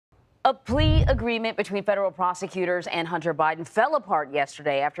A plea agreement between federal prosecutors and Hunter Biden fell apart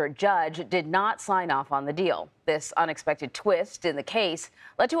yesterday after a judge did not sign off on the deal. This unexpected twist in the case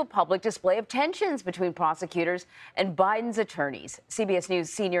led to a public display of tensions between prosecutors and Biden's attorneys. CBS News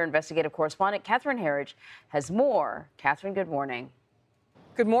senior investigative correspondent Catherine Herridge has more. Catherine, good morning.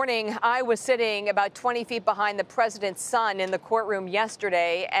 Good morning. I was sitting about 20 feet behind the president's son in the courtroom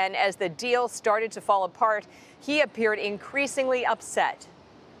yesterday, and as the deal started to fall apart, he appeared increasingly upset.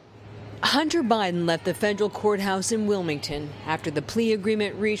 Hunter Biden left the federal courthouse in Wilmington after the plea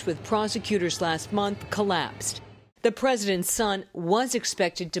agreement reached with prosecutors last month collapsed. The president's son was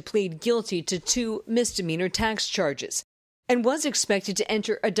expected to plead guilty to 2 misdemeanor tax charges and was expected to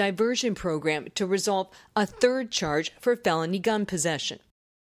enter a diversion program to resolve a 3rd charge for felony gun possession.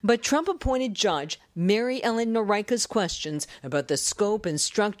 But Trump-appointed judge Mary Ellen Noreika's questions about the scope and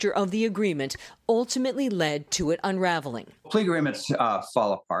structure of the agreement ultimately led to it unraveling. Plea agreements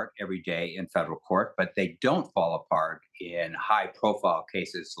fall apart every day in federal court, but they don't fall apart in high-profile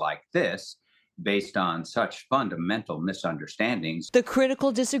cases like this, based on such fundamental misunderstandings. The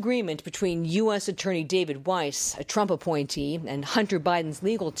critical disagreement between U.S. Attorney David Weiss, a Trump appointee, and Hunter Biden's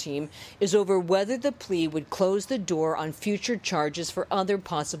legal team is over whether the plea would close the door on future charges for other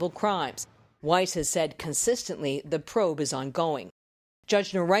possible crimes. Weiss has said consistently the probe is ongoing.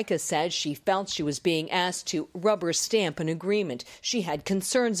 Judge Noreika said she felt she was being asked to rubber stamp an agreement she had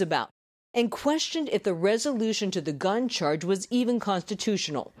concerns about, and questioned if the resolution to the gun charge was even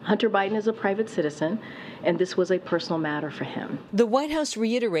constitutional. Hunter Biden is a private citizen, and this was a personal matter for him. The White House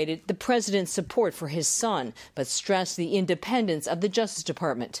reiterated the president's support for his son, but stressed the independence of the Justice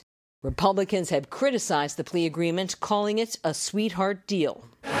Department. Republicans have criticized the plea agreement, calling it a sweetheart deal.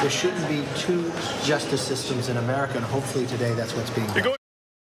 There shouldn't be 2 justice systems in America, and hopefully today that's what's being done.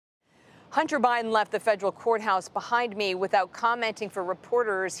 Hunter Biden left the federal courthouse behind me without commenting for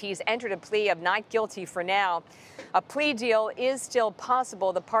reporters. He's entered a plea of not guilty for now. A plea deal is still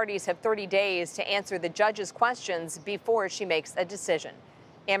possible. The parties have 30 days to answer the judge's questions before she makes a decision.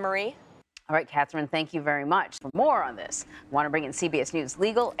 Anne-Marie? All right, Catherine, thank you very much. For more on this, I want to bring in CBS News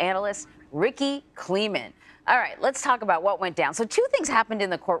legal analyst Rikki Klieman. All right, let's talk about what went down. So 2 things happened in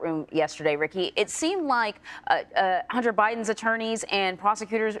the courtroom yesterday, Rikki. It seemed like Hunter Biden's attorneys and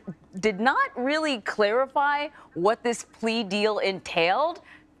prosecutors did not really clarify what this plea deal entailed.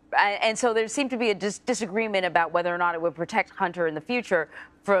 And so there seemed to be a disagreement about whether or not it would protect Hunter in the future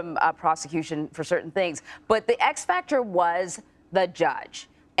from prosecution for certain things. But the X factor was the judge,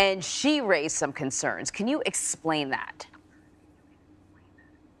 and she raised some concerns. Can you explain that?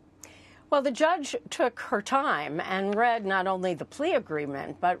 Well, the judge took her time and read not only the plea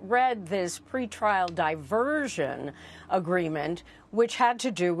agreement, but read this pretrial diversion agreement, which had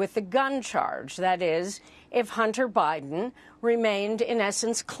to do with the gun charge. That is, if Hunter Biden remained, in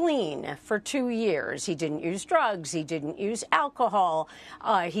essence, clean for 2 years. He didn't use drugs. He didn't use alcohol.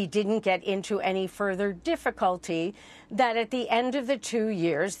 He didn't get into any further difficulty, that at the end of the 2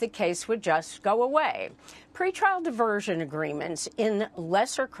 years, the case would just go away. Pretrial diversion agreements in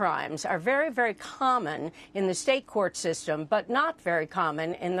lesser crimes are very, very common in the state court system, but not very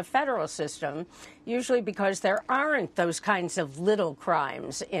common in the federal system, usually because there aren't those kinds of little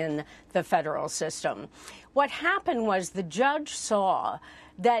crimes in the federal system. What happened was the judge saw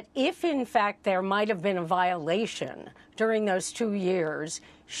that if, in fact, there might have been a violation during those 2 years,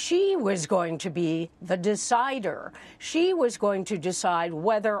 she was going to be the decider. She was going to decide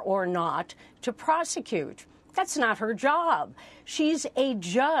whether or not to prosecute. That's not her job. She's a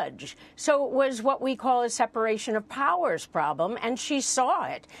judge. So it was what we call a separation of powers problem, and she saw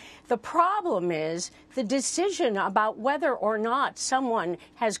it. The problem is the decision about whether or not someone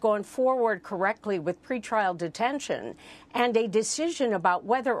has gone forward correctly with pretrial detention and a decision about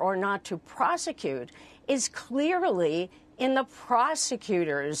whether or not to prosecute is clearly in the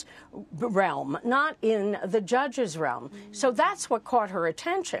prosecutor's realm, not in the judge's realm. So that's what caught her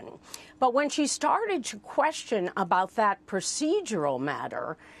attention. But when she started to question about that procedural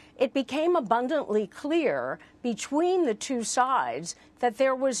matter, it became abundantly clear between the 2 sides that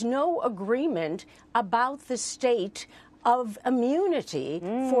there was no agreement about the state of immunity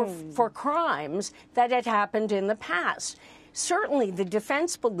for crimes that had happened in the past. Certainly, the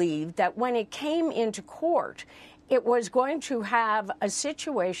defense believed that when it came into court, it was going to have a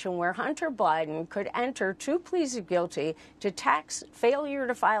situation where Hunter Biden could enter 2 pleas of guilty to tax failure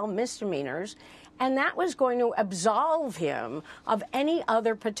to file misdemeanors, and that was going to absolve him of any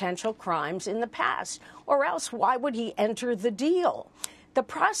other potential crimes in the past. Or else, why would he enter the deal? The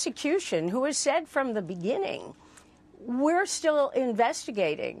prosecution, who has said from the beginning, we're still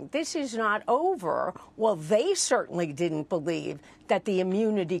investigating. This is not over. Well, they certainly didn't believe that the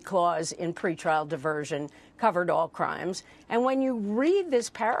immunity clause in pretrial diversion covered all crimes. And when you read this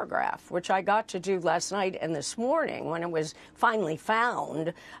paragraph, which I got to do last night and this morning when it was finally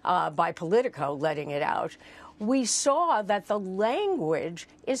found by Politico letting it out, we saw that the language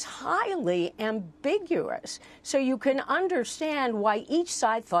is highly ambiguous. So you can understand why each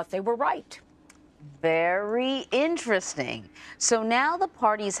side thought they were right. Very interesting. So now the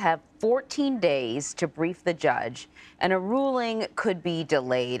parties have 14 days to brief the judge, and a ruling could be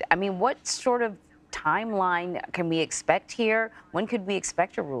delayed. I mean, what sort of timeline can we expect here? When could we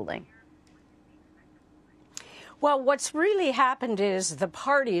expect a ruling? Well, what's really happened is the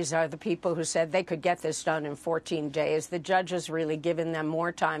parties are the people who said they could get this done in 14 days. The judge has really given them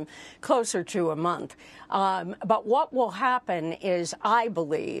more time, closer to a month. But what will happen is, I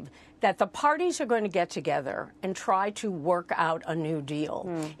believe, that the parties are going to get together and try to work out a new deal.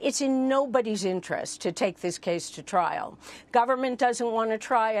 It's in nobody's interest to take this case to trial. Government doesn't want to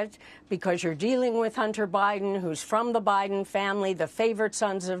try it because you're dealing with Hunter Biden, who's from the Biden family, the favorite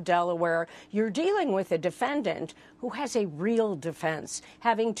sons of Delaware. You're dealing with a defendant who has a real defense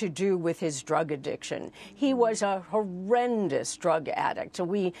having to do with his drug addiction. He was a horrendous drug addict. So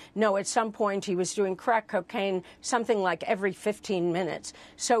we know at some point he was doing crack cocaine something like every 15 minutes.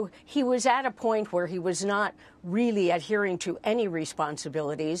 So he was at a point where he was not really adhering to any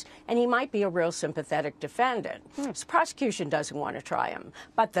responsibilities, and he might be a real sympathetic defendant. The prosecution doesn't want to try him,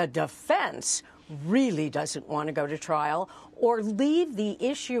 but the defense really doesn't want to go to trial or leave the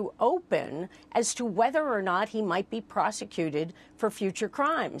issue open as to whether or not he might be prosecuted for future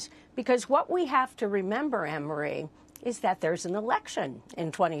crimes. Because what we have to remember, Anne-Marie, is that there's an election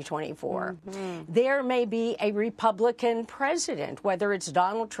in 2024. There may be a Republican president, whether it's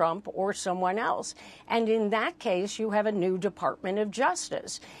Donald Trump or someone else. And in that case, you have a new Department of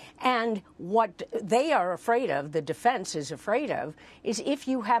Justice. And what they are afraid of, the defense is afraid of, is if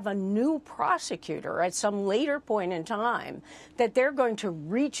you have a new prosecutor at some later point in time, that they're going to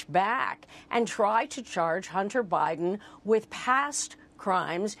reach back and try to charge Hunter Biden with past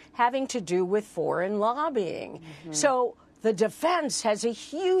crimes having to do with foreign lobbying. So the defense has a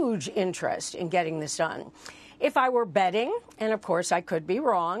huge interest in getting this done. If I were betting, and of course I could be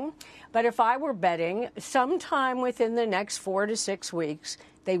wrong, but if I were betting, sometime within the next 4 to 6 weeks,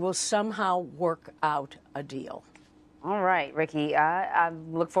 they will somehow work out a deal. All right, Rikki, I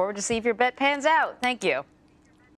look forward to see if your bet pans out. Thank you.